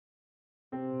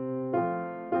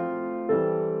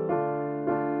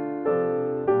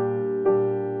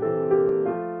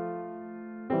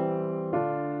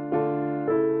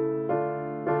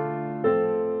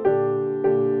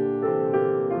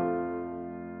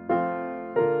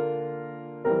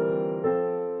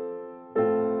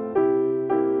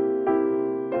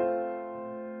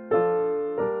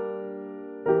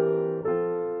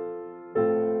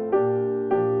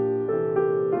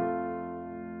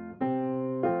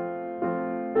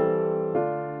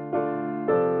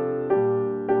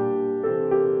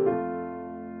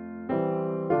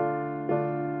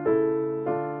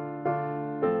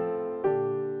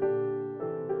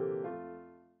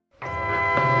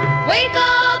Wake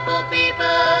up, O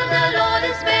people, the Lord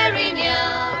is very near.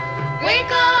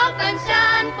 Wake up and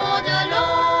stand for the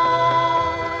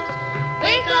Lord.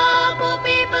 Wake up, O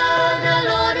people, the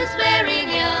Lord is very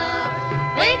near.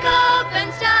 Wake up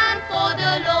and stand for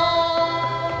the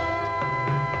Lord.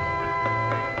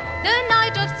 The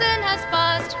night of sin has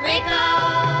passed. Wake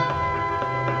up.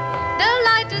 The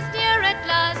light is near at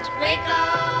last. Wake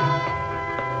up.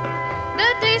 The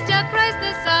day star Christ,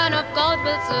 the Son of God,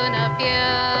 will soon appear.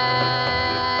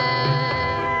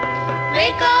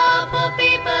 Wake up, O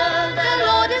people, the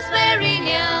Lord is very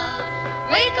near.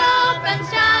 Wake up and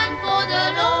stand for the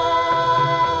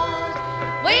Lord.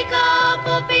 Wake up,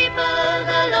 O people,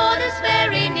 the Lord is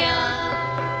very near.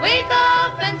 Wake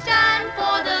up and stand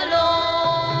for the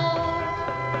Lord.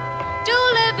 To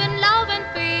live in love and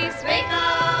peace. Wake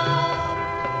up.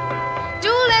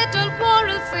 To let all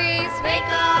quarrels cease.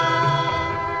 Wake up.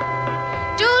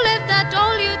 To live that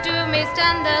all you do may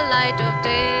stand the light of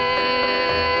day.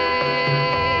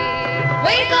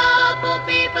 Wake up, O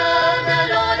people, the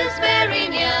Lord is very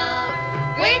near.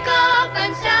 Wake up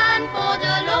and stand for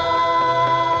the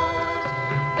Lord.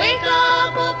 Wake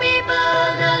up, O people,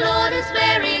 the Lord is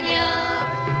very near.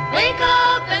 Wake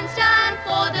up and stand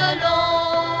for the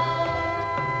Lord.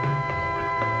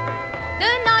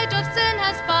 The night of sin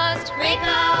has passed. Wake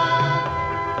up.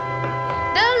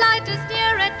 The light is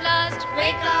near at last.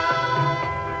 Wake up.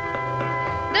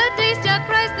 The day star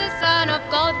Christ, the Son of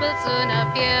God, will soon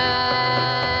appear.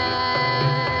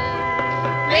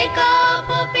 Wake up,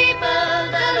 O people,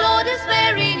 the Lord is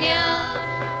very near.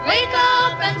 Wake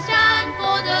up and stand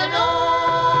for the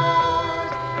Lord.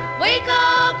 Wake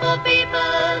up, O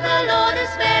people, the Lord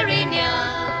is very near.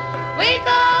 Wake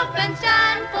up and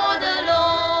stand for the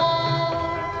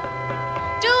Lord.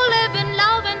 To live in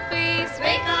love and peace.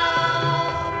 Wake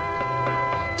up.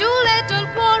 To let all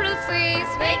quarrels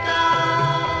cease. Wake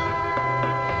up.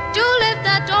 To live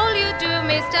that all you do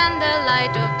may stand the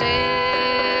light of day.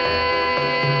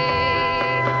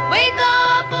 Wake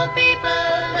up, O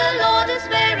people, the Lord is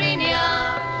very near.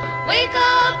 Wake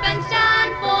up and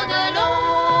stand for the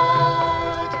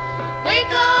Lord.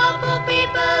 Wake up, O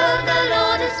people, the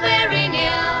Lord is very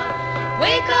near.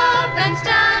 Wake up and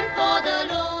stand for the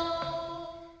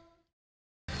Lord.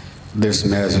 This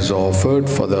Mass is offered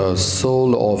for the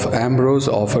soul of Ambrose,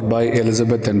 offered by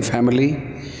Elizabeth and family.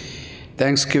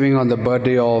 Thanksgiving on the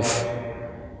birthday of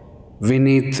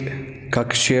Vineet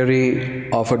Kaksheri,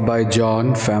 offered by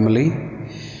John family.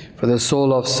 For the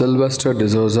soul of Sylvester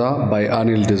D'Souza by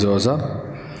Anil D'Souza.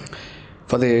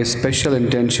 For the special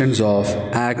intentions of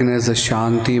Agnes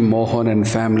Shanti Mohan and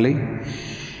family.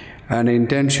 And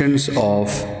intentions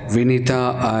of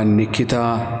Vinita and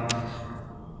Nikita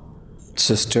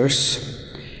sisters.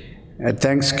 A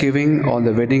Thanksgiving on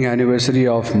the wedding anniversary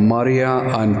of Maria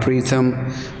and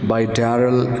Preetham by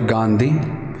Daryl Gandhi,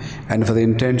 and for the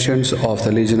intentions of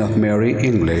the Legion of Mary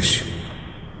English.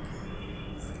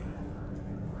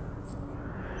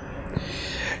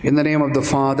 In the name of the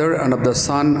Father, and of the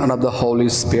Son, and of the Holy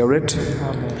Spirit.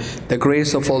 Amen. The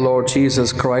grace of our Lord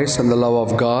Jesus Christ, and the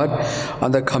love of God,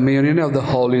 and the communion of the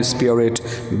Holy Spirit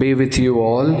be with you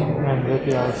all. And with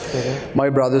your spirit.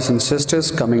 My brothers and sisters,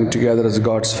 coming together as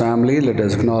God's family, let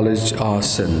us acknowledge our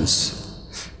sins.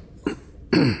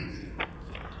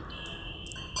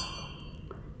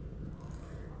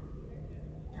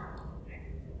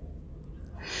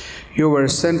 You were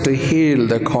sent to heal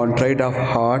the contrite of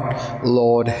heart.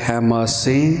 Lord, have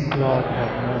mercy. Lord,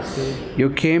 have mercy. You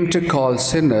came to call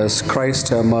sinners. Christ,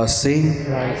 have mercy.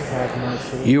 Christ, have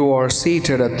mercy. You are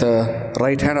seated at the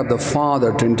right hand of the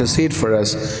Father to intercede for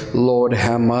us. Lord,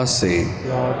 have mercy.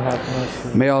 Lord, have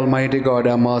mercy. May Almighty God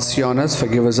have mercy on us,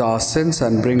 forgive us our sins,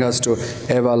 and bring us to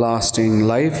everlasting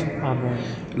life. Amen.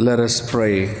 Let us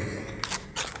pray.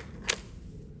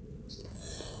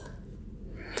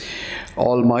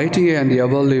 Almighty and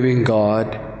ever-living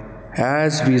God,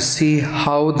 as we see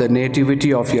how the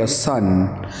nativity of your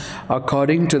Son,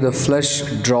 according to the flesh,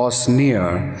 draws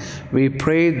near, we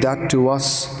pray that to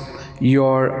us,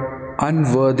 your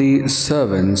unworthy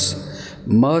servants,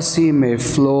 mercy may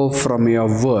flow from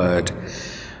your word,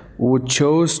 who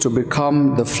chose to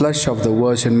become the flesh of the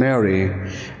Virgin Mary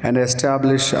and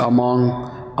establish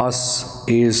among us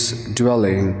his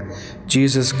dwelling.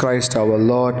 Jesus Christ our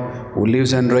Lord, who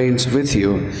lives and reigns with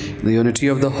you in the unity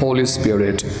of the Holy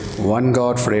Spirit, one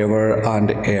God forever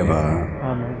and ever.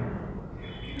 Amen.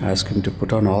 Ask him to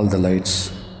put on all the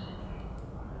lights.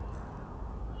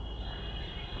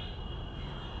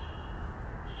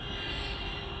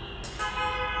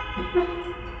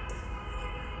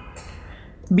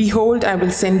 Behold, I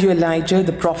will send you Elijah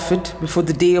the prophet before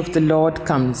the day of the Lord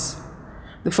comes.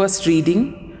 The first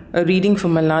reading A reading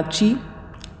from Malachi,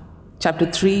 chapter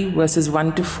 3, verses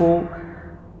 1 to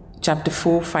 4, chapter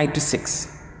 4, 5 to 6.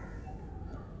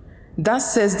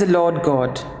 Thus says the Lord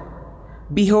God,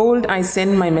 Behold, I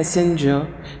send my messenger,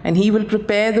 and he will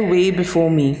prepare the way before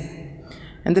me.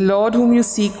 And the Lord whom you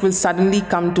seek will suddenly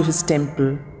come to his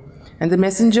temple, and the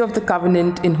messenger of the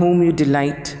covenant in whom you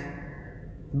delight.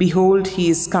 Behold, he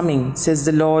is coming, says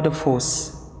the Lord of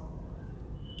hosts.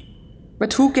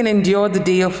 But who can endure the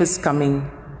day of his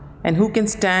coming? And who can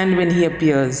stand when he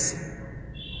appears?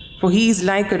 For he is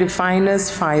like a refiner's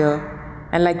fire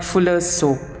and like fuller's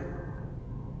soap.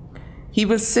 He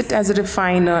will sit as a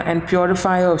refiner and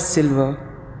purifier of silver,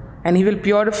 and he will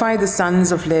purify the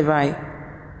sons of Levi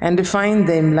and refine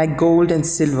them like gold and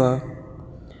silver,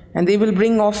 and they will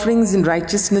bring offerings in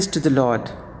righteousness to the Lord.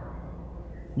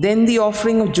 Then the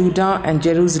offering of Judah and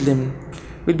Jerusalem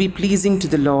will be pleasing to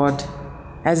the Lord,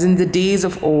 as in the days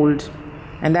of old,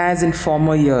 and as in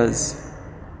former years.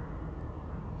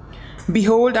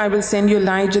 Behold, I will send you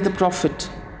Elijah the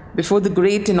prophet before the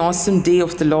great and awesome day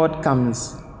of the Lord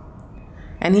comes.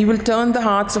 And he will turn the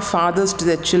hearts of fathers to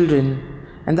their children,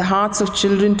 and the hearts of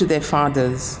children to their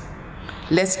fathers,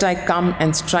 lest I come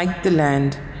and strike the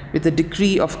land with a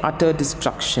decree of utter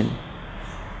destruction.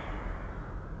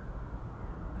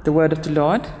 The word of the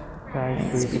Lord.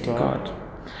 Thanks be to God.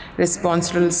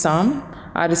 Responsorial Psalm.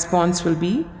 Our response will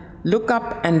be, Look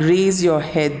up and raise your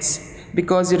heads,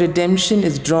 because your redemption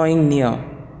is drawing near.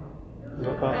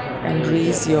 Look up and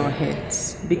raise your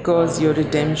heads, because your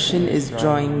redemption is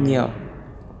drawing near.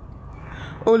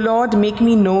 O Lord, make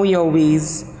me know your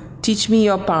ways. Teach me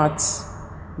your paths.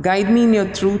 Guide me in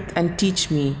your truth and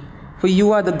teach me, for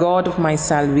you are the God of my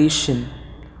salvation.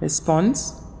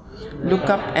 Response: Look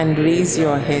up and raise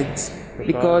your heads,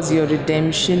 because your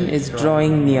redemption is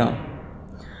drawing near.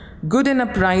 Good and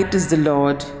upright is the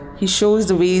Lord. He shows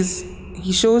the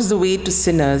way to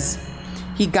sinners.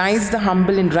 He guides the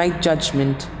humble in right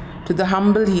judgment. To the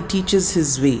humble he teaches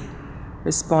his way.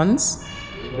 Response: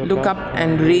 Look up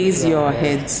and raise your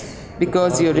heads,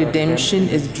 because your redemption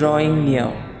is drawing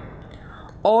near.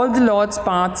 All the Lord's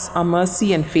paths are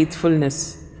mercy and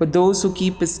faithfulness for those who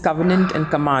keep his covenant and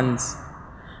commands.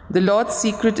 The Lord's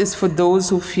secret is for those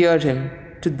who fear him.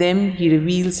 To them he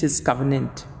reveals his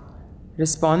covenant.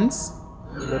 Response: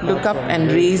 Look up and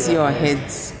raise your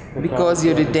heads, because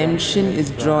your redemption is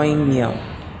drawing near.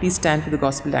 Please stand for the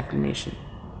gospel acclamation.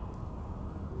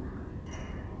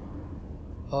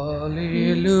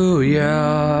 Hallelujah,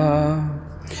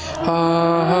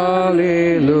 hallelujah,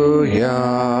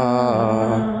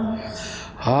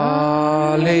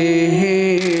 hallelujah.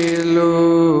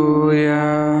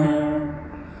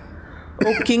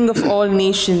 O King of all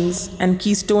nations and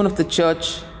keystone of the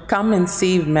church, come and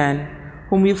save man,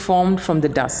 whom you formed from the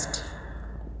dust.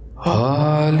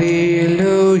 Hallelujah,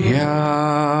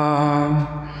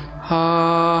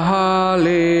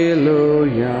 hallelujah,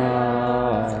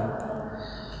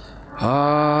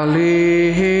 hallelujah.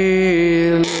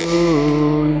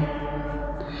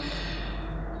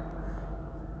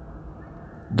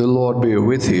 The Lord be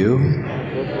with you.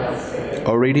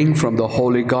 A reading from the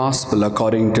Holy Gospel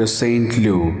according to Saint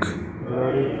Luke.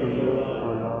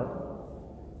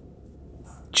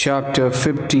 Chapter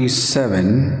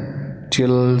 57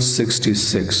 till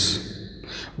 66.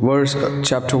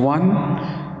 Chapter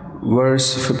 1,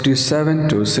 verse 57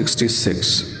 to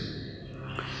 66.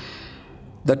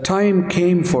 The time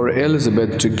came for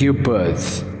Elizabeth to give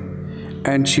birth,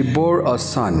 and she bore a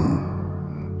son.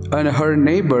 And her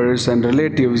neighbors and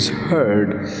relatives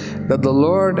heard that the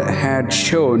Lord had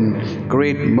shown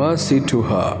great mercy to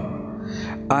her,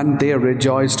 and they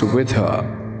rejoiced with her.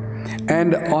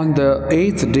 And on the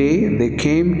 8th day they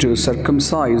came to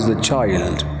circumcise the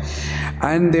child,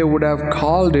 and they would have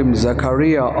called him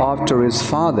Zachariah after his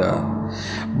father.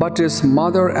 But his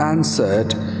mother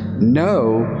answered,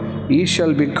 No, he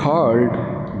shall be called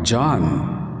John.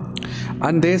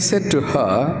 And they said to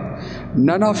her,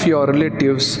 None of your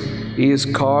relatives is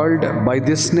called by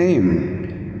this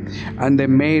name. And they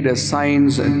made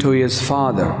signs to his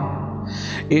father,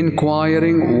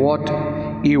 inquiring what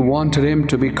he wanted him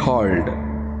to be called.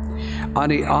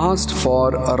 And he asked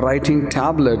for a writing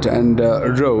tablet and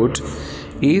wrote,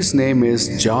 His name is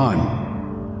John.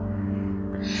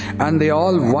 And they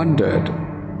all wondered.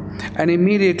 And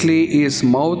immediately his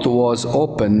mouth was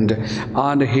opened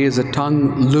and his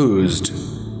tongue loosed.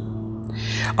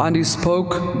 And he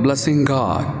spoke, blessing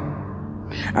God.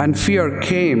 And fear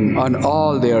came on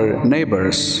all their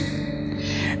neighbors.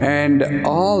 And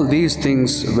all these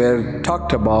things were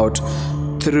talked about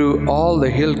through all the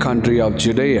hill country of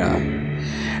Judea.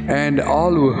 And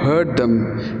all who heard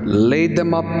them laid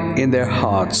them up in their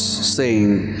hearts,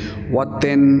 saying, "What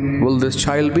then will this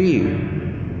child be?"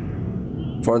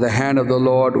 For the hand of the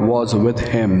Lord was with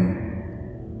him.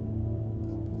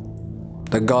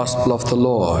 The Gospel of the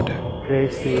Lord.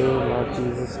 Praise to you, Lord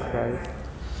Jesus Christ.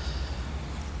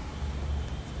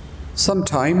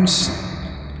 Sometimes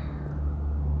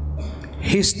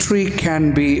history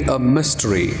can be a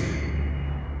mystery.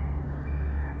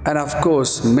 And of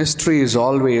course, mystery is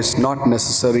always not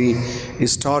necessarily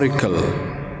historical.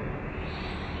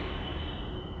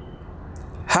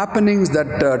 Happenings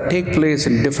that take place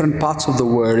in different parts of the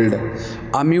world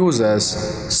amuse us,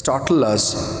 startle us,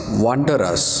 wonder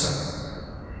us.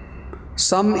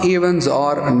 Some events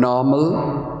are normal,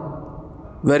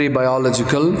 very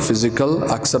biological, physical,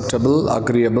 acceptable,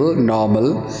 agreeable,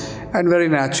 normal, and very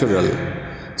natural.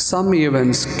 Some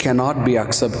events cannot be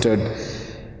accepted.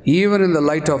 Even in the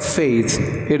light of faith,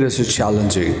 it is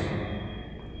challenging.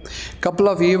 Couple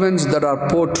of events that are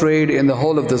portrayed in the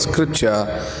whole of the scripture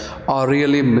are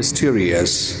really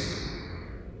mysterious.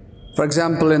 For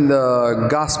example, in the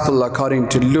Gospel according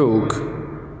to Luke,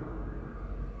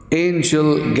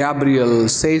 Angel Gabriel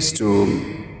says to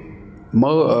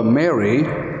Mary,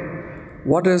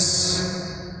 "What is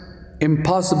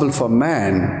impossible for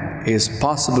man is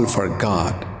possible for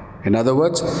God." In other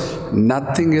words,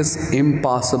 nothing is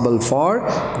impossible for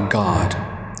God.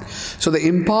 So the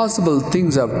impossible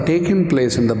things have taken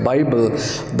place in the Bible.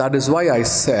 That is why I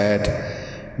said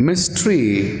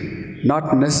mystery,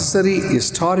 not necessarily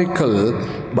historical,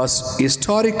 but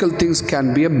historical things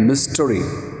can be a mystery.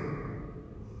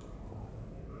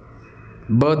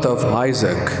 Birth of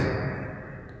Isaac.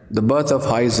 The birth of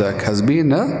Isaac has been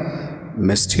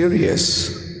mysterious.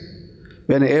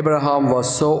 When Abraham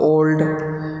was so old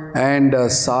and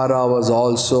Sarah was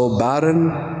also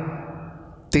barren,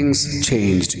 things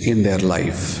changed in their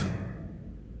life.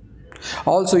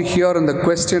 Also here in the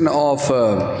question of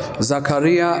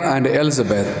Zachariah and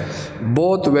Elizabeth,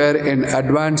 both were in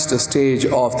advanced stage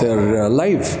of their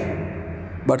life.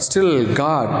 But still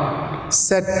God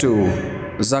said to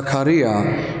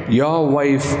Zachariah, "Your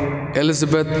wife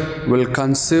Elizabeth will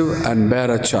conceive and bear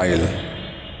a child."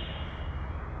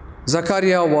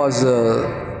 Zachariah was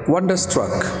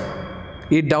wonderstruck.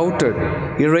 He doubted.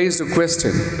 He raised a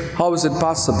question. How is it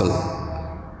possible?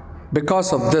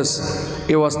 Because of this,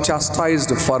 he was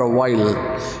chastised for a while.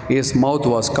 His mouth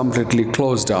was completely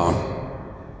closed down.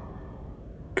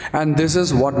 And this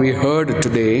is what we heard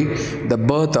today, the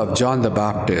birth of John the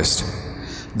Baptist.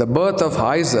 The birth of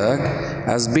Isaac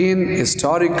has been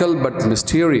historical but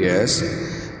mysterious.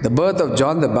 The birth of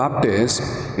John the Baptist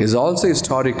is also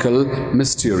historical,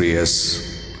 mysterious.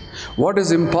 What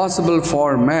is impossible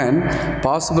for man,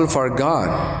 possible for God.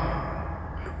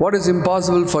 What is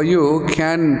impossible for you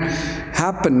can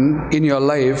happen in your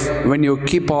life when you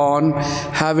keep on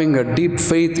having a deep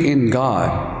faith in God.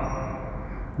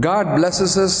 God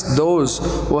blesses us those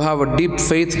who have a deep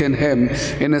faith in Him,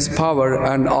 in His power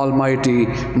and almighty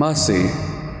mercy.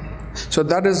 So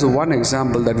that is one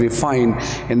example that we find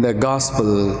in the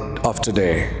gospel of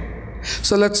today.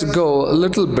 So let's go a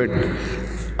little bit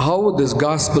how this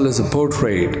gospel is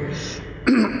portrayed.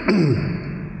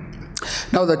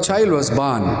 Now the child was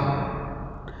born.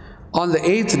 On the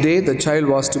 8th day, the child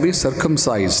was to be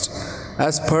circumcised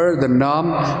as per the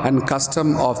norm and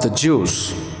custom of the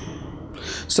Jews.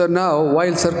 So now,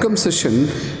 while circumcision,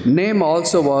 name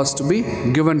also was to be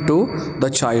given to the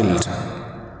child.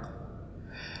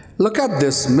 Look at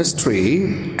this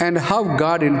mystery and how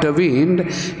God intervened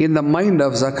in the mind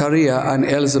of Zachariah and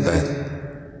Elizabeth.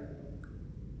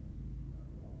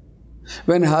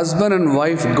 When husband and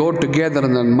wife go together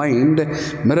in the mind,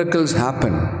 miracles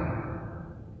happen.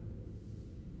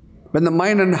 When the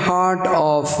mind and heart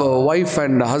of wife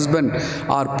and husband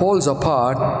are poles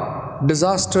apart,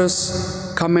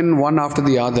 disasters come in one after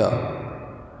the other.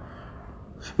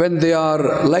 When they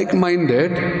are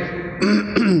like-minded,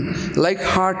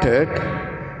 like-hearted,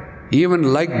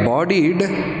 even like-bodied,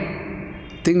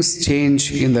 things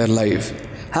change in their life.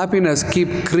 Happiness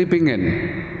keep creeping in.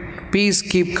 Peace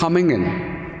keep coming in.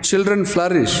 Children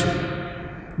flourish.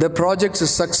 The project is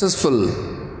successful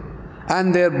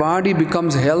and their body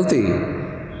becomes healthy.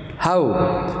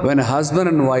 How? When a husband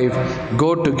and wife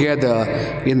go together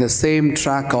in the same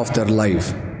track of their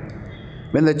life.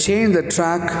 When they change the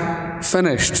track,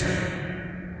 finished.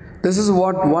 This is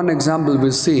what one example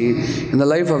we see in the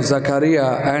life of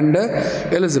Zachariah and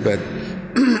Elizabeth.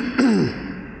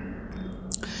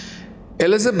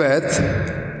 Elizabeth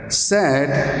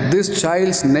said this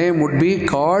child's name would be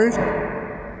called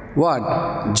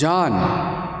what? John.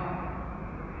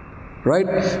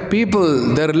 Right?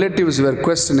 People, their relatives were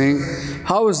questioning,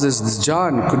 how is this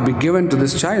John could be given to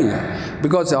this child?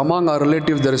 Because among our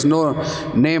relatives there is no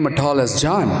name at all as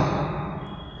John.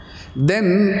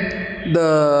 Then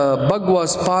the bug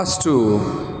was passed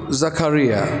to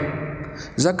Zachariah.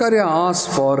 Zachariah asked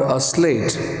for a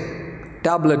slate,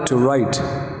 tablet to write,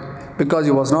 because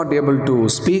he was not able to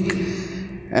speak,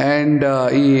 and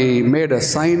he made a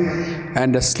sign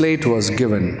and a slate was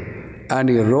given, and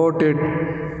he wrote it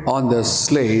on the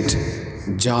slate,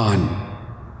 John.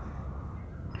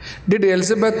 Did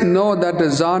Elizabeth know that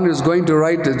John is going to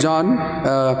write John?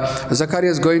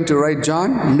 Zachariah is going to write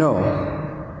John? No.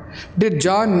 Did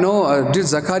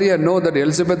Zachariah know that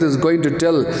Elizabeth is going to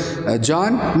tell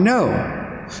John?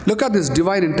 No. Look at this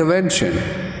divine intervention.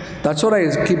 That's what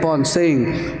I keep on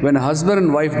saying. When a husband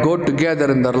and wife go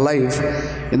together in their life,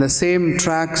 in the same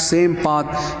track, same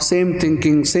path, same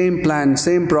thinking, same plan,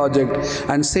 same project,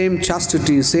 and same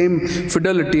chastity, same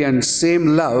fidelity, and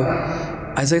same love,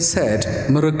 as I said,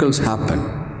 miracles happen.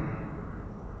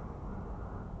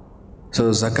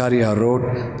 So Zachariah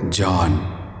wrote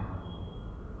John.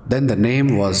 Then the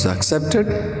name was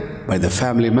accepted by the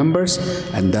family members,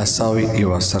 and that's how he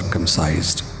was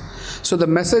circumcised. So the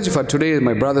message for today,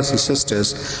 my brothers and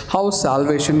sisters, how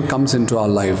salvation comes into our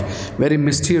life very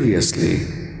mysteriously.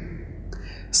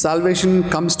 Salvation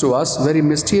comes to us very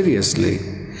mysteriously,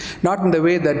 not in the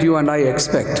way that you and I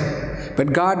expect,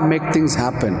 but God makes things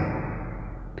happen.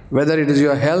 Whether it is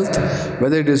your health,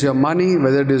 whether it is your money,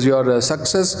 whether it is your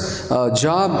success,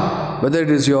 job, whether it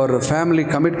is your family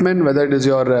commitment, whether it is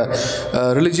your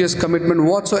religious commitment,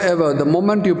 whatsoever, the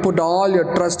moment you put all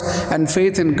your trust and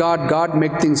faith in God, God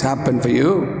makes things happen for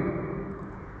you.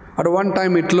 At one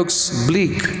time it looks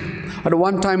bleak, at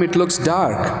one time it looks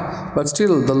dark, but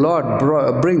still the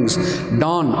Lord brings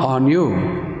dawn on you.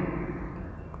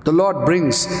 The Lord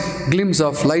brings glimpse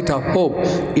of light of hope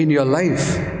in your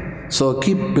life. So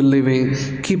keep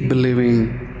believing, keep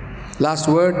believing. Last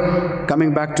word,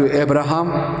 coming back to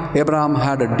Abraham. Abraham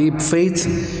had a deep faith.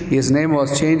 His name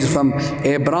was changed from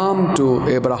Abram to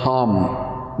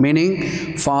Abraham,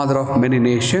 meaning father of many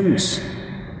nations.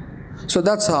 So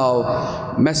that's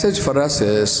how message for us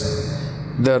is.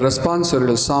 The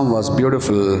responsorial psalm was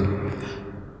beautiful.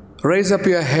 Raise up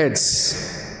your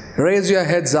heads. Raise your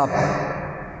heads up.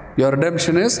 Your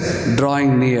redemption is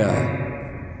drawing near.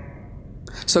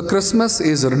 So Christmas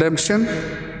is redemption,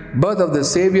 birth of the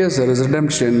Savior is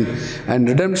redemption, and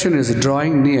redemption is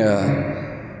drawing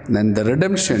near. And the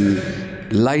redemption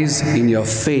lies in your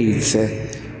faith.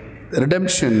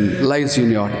 Redemption lies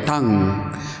in your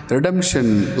tongue.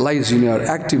 Redemption lies in your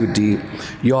activity.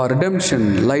 Your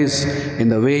redemption lies in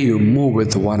the way you move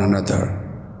with one another.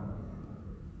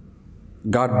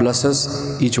 God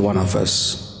blesses each one of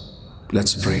us.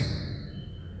 Let's pray.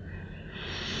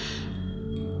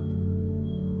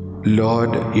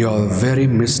 Lord, you are a very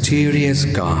mysterious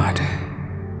God.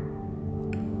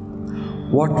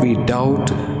 What we doubt,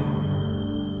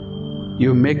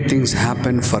 you make things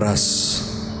happen for us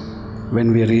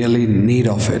when we really need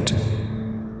of it.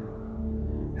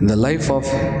 In the life of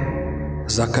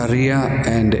Zachariah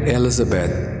and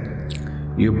Elizabeth,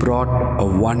 you brought a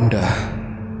wonder.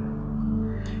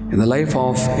 In the life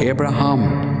of Abraham,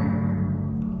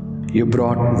 you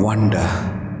brought wonder.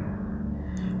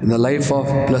 In the life of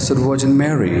Blessed Virgin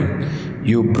Mary,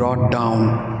 you brought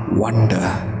down wonder,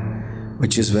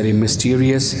 which is very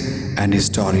mysterious and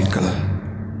historical.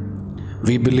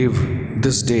 We believe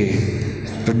this day,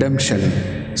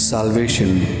 redemption,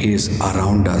 salvation is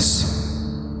around us.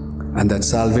 And that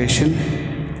salvation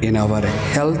in our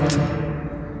health,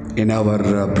 in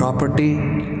our property,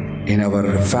 in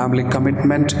our family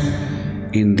commitment,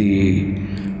 in the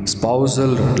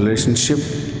spousal relationship,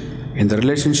 in the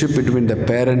relationship between the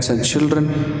parents and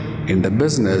children, in the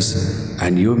business,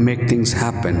 and you make things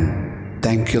happen.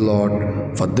 Thank you,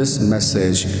 Lord, for this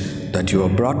message that you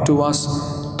have brought to us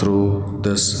through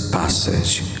this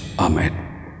passage. Amen.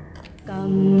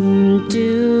 Come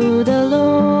to the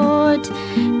Lord,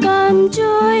 come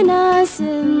join us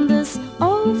in this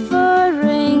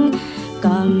offering.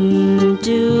 Come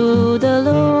to the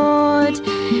Lord,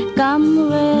 come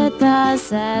with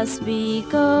us as we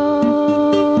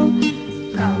go.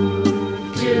 Come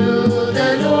to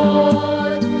the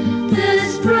Lord,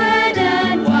 this bread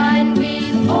and wine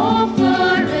we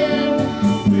offer Him,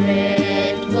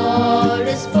 bread for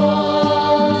His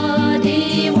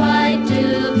body, wine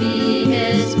to be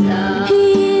His blood.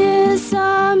 He is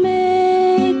our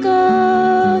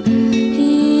Maker,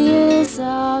 He is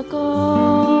our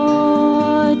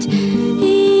God,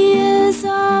 He is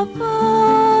our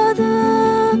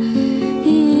Father,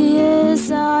 He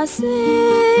is our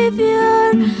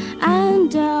Savior, and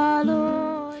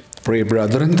Pray,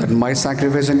 brethren, that my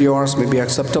sacrifice and yours may be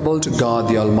acceptable to God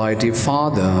the Almighty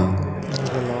Father. May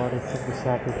the Lord accept the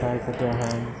sacrifice at your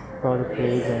hands for the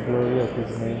praise and glory of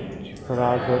his name, for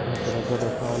our good and for the good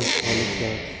of all his holy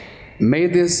church. May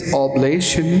this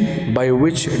oblation, by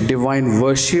which divine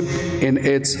worship in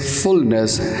its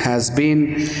fullness has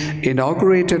been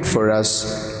inaugurated for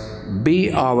us,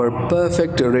 be our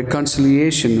perfect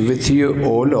reconciliation with you,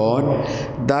 O Lord,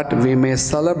 that we may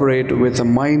celebrate with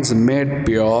minds made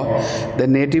pure the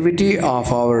nativity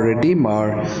of our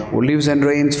Redeemer, who lives and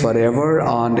reigns forever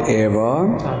and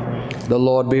ever. Amen. The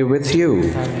Lord be with you.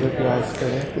 And with your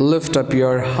spirit, Lift up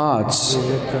your hearts. we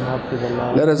lift them up to the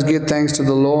Lord. Let us give thanks to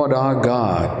the Lord our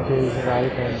God. It is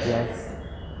right and just.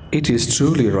 It is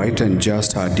truly right and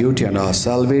just, our duty and our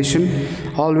salvation,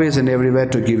 always and everywhere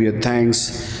to give you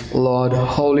thanks, Lord,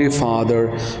 Holy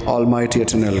Father, Almighty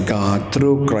Eternal God,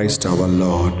 through Christ our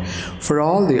Lord. For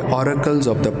all the oracles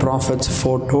of the prophets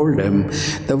foretold him,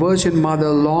 the Virgin Mother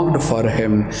longed for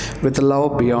him with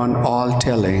love beyond all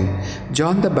telling.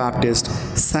 John the Baptist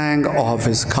sang of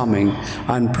his coming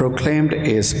and proclaimed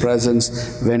his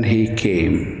presence when he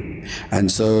came.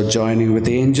 And so, joining with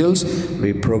the angels,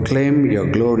 we proclaim your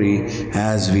glory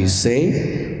as we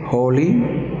say, Holy,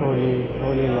 Holy,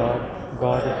 holy Lord,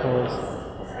 God of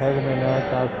hosts, heaven and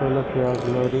earth are full of your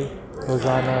glory.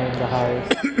 Hosanna in the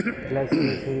highest. Blessed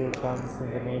is he who comes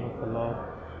in the name of the Lord.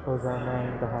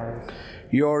 Hosanna in the highest.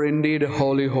 you are indeed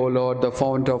holy, O Lord, the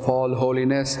fount of all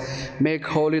holiness. Make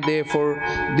holy, therefore,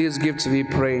 these gifts, we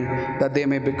pray, that they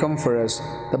may become for us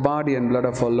the body and blood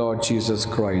of our Lord Jesus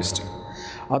Christ.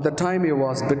 At the time he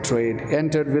was betrayed,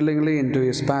 entered willingly into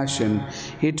his passion,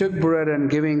 he took bread and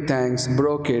giving thanks,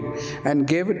 broke it, and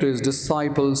gave it to his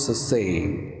disciples,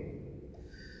 saying,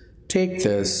 Take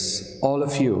this, all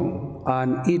of you,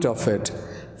 and eat of it,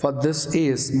 for this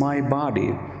is my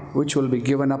body, which will be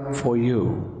given up for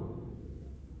you.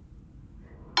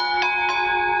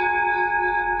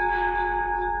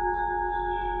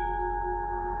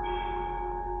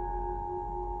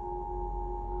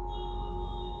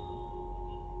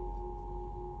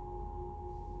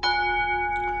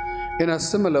 In a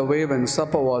similar way, when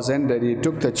supper was ended, he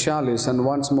took the chalice, and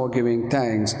once more giving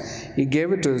thanks, he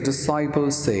gave it to his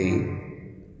disciples,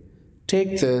 saying,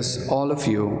 Take this, all of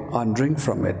you, and drink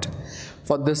from it,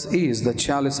 for this is the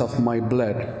chalice of my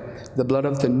blood, the blood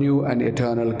of the new and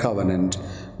eternal covenant,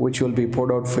 which will be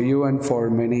poured out for you and for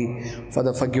many for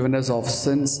the forgiveness of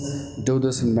sins. Do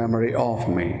this in memory of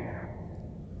me.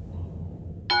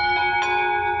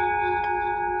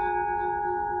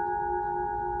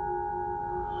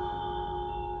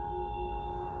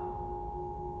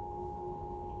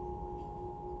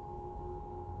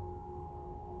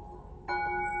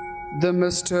 The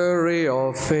mystery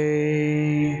of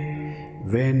faith.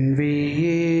 When we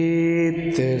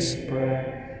eat this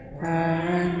bread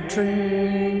and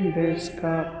drink this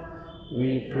cup,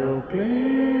 we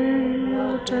proclaim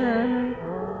your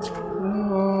death,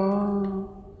 Lord,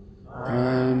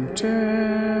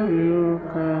 until you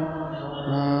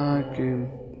come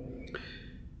again.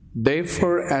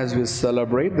 Therefore, as we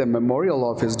celebrate the memorial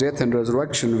of his death and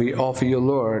resurrection, we offer you,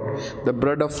 Lord, the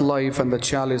bread of life and the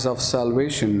chalice of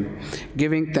salvation,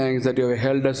 giving thanks that you have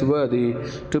held us worthy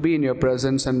to be in your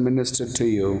presence and minister to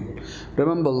you.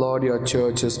 Remember, Lord, your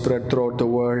church is spread throughout the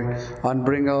world, and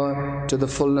bring her to the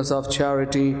fullness of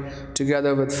charity,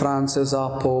 together with Francis,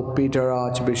 our Pope, Peter,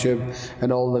 Archbishop,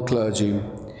 and all the clergy.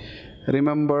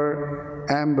 Remember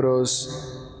Ambrose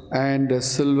and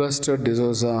Sylvester de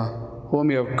Souza, whom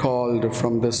you have called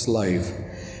from this life.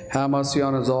 Have mercy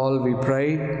on us all, we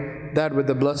pray, that with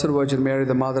the Blessed Virgin Mary,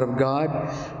 the Mother of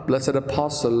God, blessed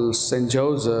apostles, Saint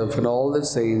Joseph, and all the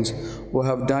saints who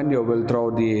have done your will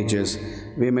throughout the ages,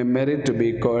 we may merit to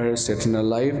be co-heirs to eternal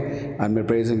life, and may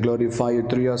praise and glorify you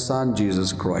through your Son,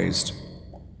 Jesus Christ.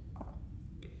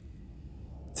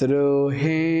 Through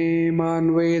him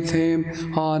and with him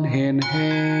and in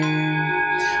him,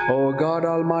 O God,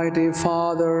 Almighty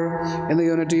Father, in the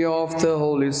unity of the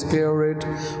Holy Spirit,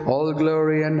 all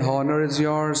glory and honor is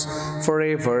yours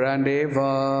forever and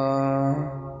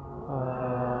ever.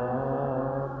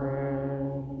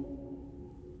 Amen.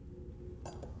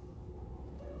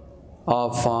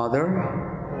 Our Father,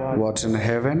 who art in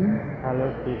heaven,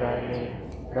 Hallowed be thy name.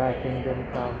 Thy kingdom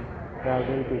come, thy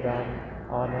will be done,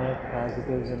 on earth as it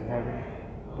is in heaven.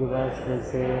 Give us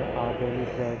this day our daily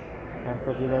bread, and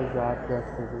forgive us our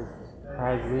trespasses,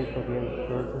 as we forgive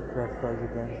those who trespass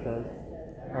against us.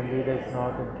 And lead us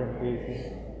not in temptation,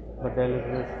 but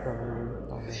deliver us from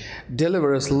evil. Amen.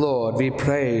 deliver us, Lord, we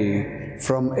pray,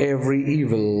 from every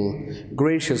evil.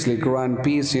 Graciously grant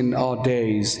peace in our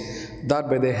days, that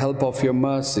by the help of your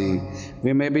mercy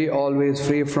we may be always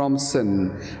free from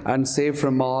sin and safe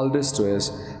from all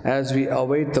distress, as we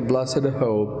await the blessed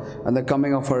hope and the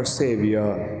coming of our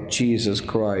Saviour, Jesus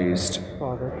Christ.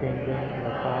 For the kingdom, the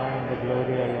power, and the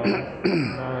glory are yours,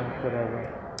 now and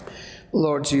forever.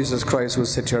 Lord Jesus Christ, who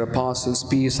said to your apostles,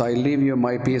 "Peace I leave you,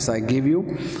 my peace I give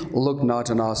you," look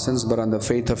not on our sins, but on the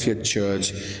faith of your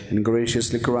church, and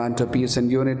graciously grant her peace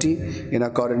and unity in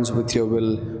accordance with your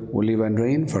will, who live and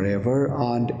reign forever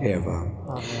and ever.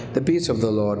 Amen. The peace of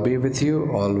the Lord be with you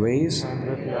always. And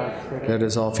with your spirit. Let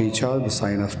us offer each other the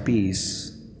sign of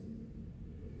peace.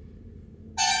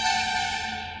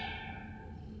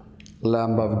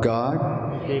 Lamb of God,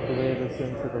 You take away the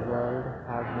sins of the world,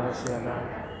 have mercy on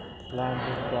us. Lamb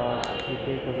of God, you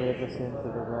take away the sins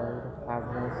of the world, have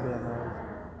mercy on us.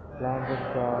 Lamb of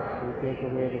God, you take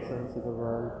away the sins of the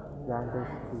world, grant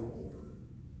us peace.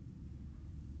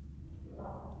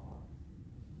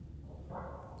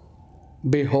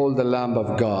 behold the Lamb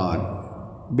of God.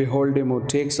 Behold him who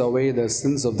takes away the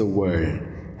sins of the world.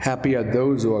 Happy are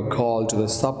those who are called to the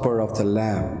supper of the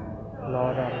Lamb.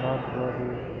 Lord, I am not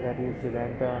worthy that you should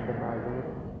enter under my roof,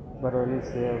 but only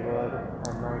say a word,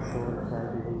 and my soul shall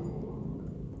be healed.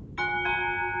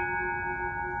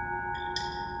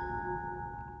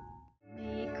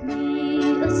 Make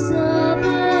me a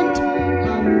servant,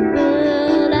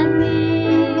 humble and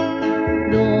meek.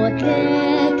 Lord,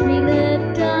 let me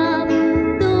lift up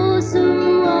those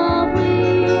who are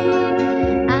weak,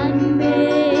 and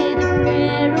may the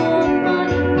prayer of my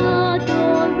heart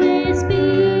always be.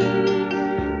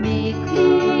 Make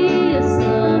me a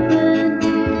servant,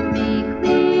 make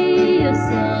me a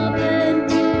servant,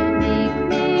 make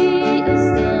me a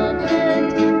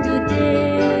servant today.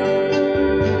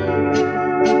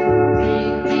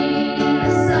 Make me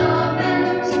a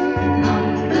servant,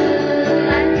 humble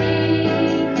and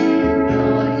meek.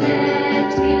 Lord, let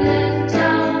me lift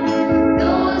up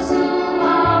those who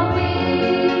are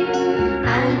weak,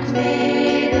 and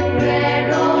may the prayer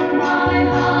of my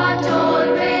heart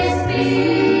always be.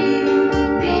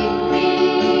 Make me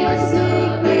a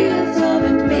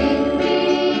servant, make me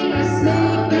a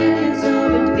servant,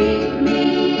 make me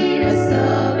a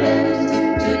servant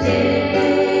today.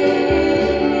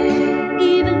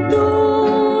 Even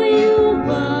though you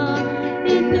are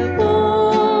in the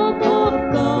form of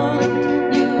God,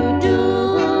 you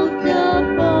took the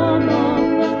form of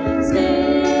a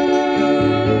slave.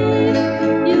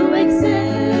 You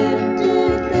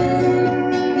accepted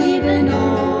death, even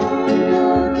on the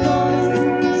cross,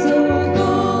 so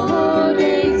God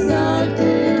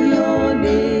exalted your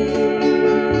name.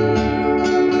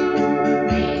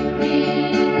 Make me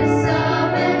a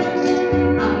servant,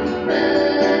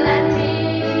 humble and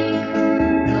meek.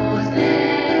 Lord,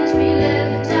 let me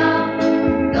lift up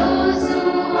those who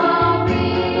are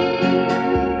weak,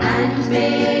 and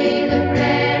may the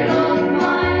prayer of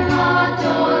my heart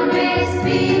always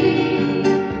be.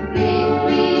 Make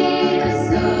me a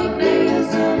servant,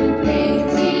 make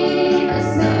me a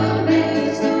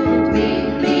servant,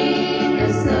 make me a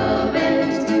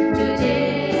servant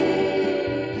today.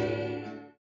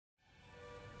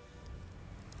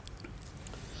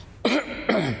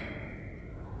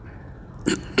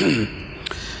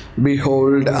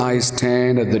 Behold, I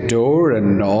stand at the door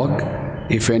and knock.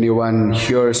 If anyone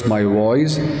hears my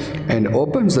voice and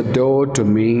opens the door to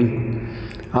me,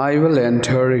 I will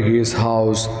enter his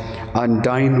house and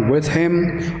dine with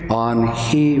him, and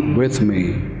he with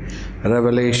me.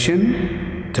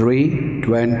 Revelation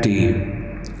 3:20.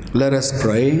 Let us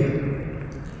pray.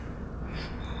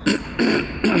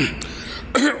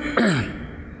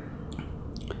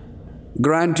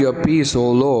 Grant your peace,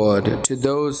 O Lord, to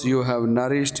those you have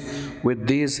nourished with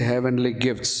these heavenly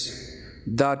gifts,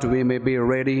 that we may be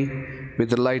ready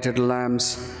with lighted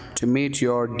lamps to meet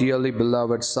your dearly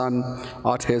beloved Son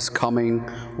at his coming,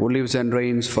 who lives and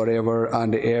reigns forever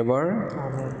and ever.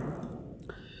 Amen.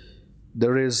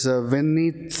 There is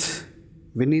Vinith.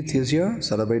 Vinith is here,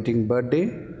 celebrating birthday.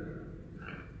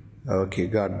 Okay,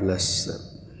 God bless them.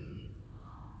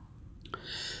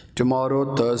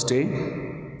 Tomorrow, Thursday,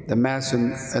 the Mass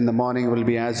in the morning will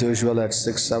be as usual at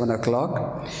 7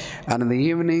 o'clock. And in the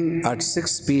evening at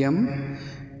 6 p.m.,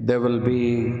 there will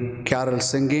be carol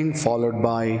singing followed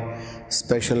by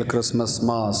special Christmas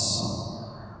Mass.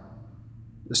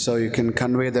 So you can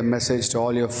convey the message to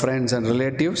all your friends and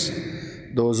relatives.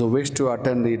 Those who wish to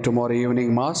attend the tomorrow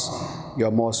evening Mass, you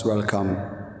are most welcome.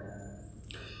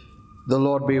 The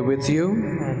Lord be with you.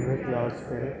 And with your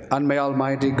spirit. And may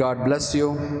Almighty God bless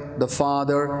you, the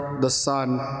Father, the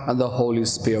Son, and the Holy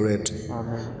Spirit.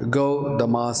 Amen. Go, the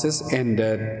Mass is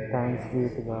ended. Thanks be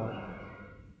to God.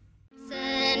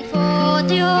 Send forth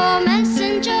your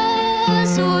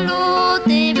messengers, O Lord,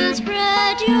 they will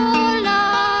spread your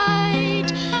light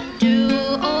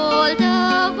to all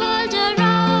the world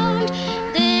around.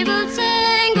 They will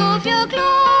sing of your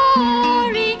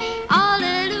glory.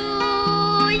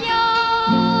 Alleluia.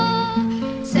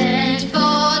 Send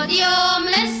forth your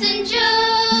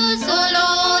messengers, O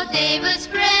Lord, they will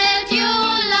spread your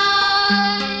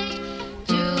light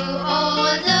to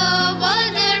all the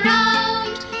world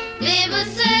around. They will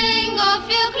sing of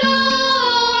your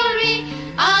glory.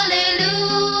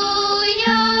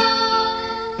 Alleluia.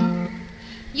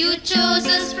 You chose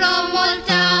us from all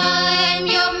time,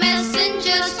 your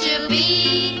messengers to be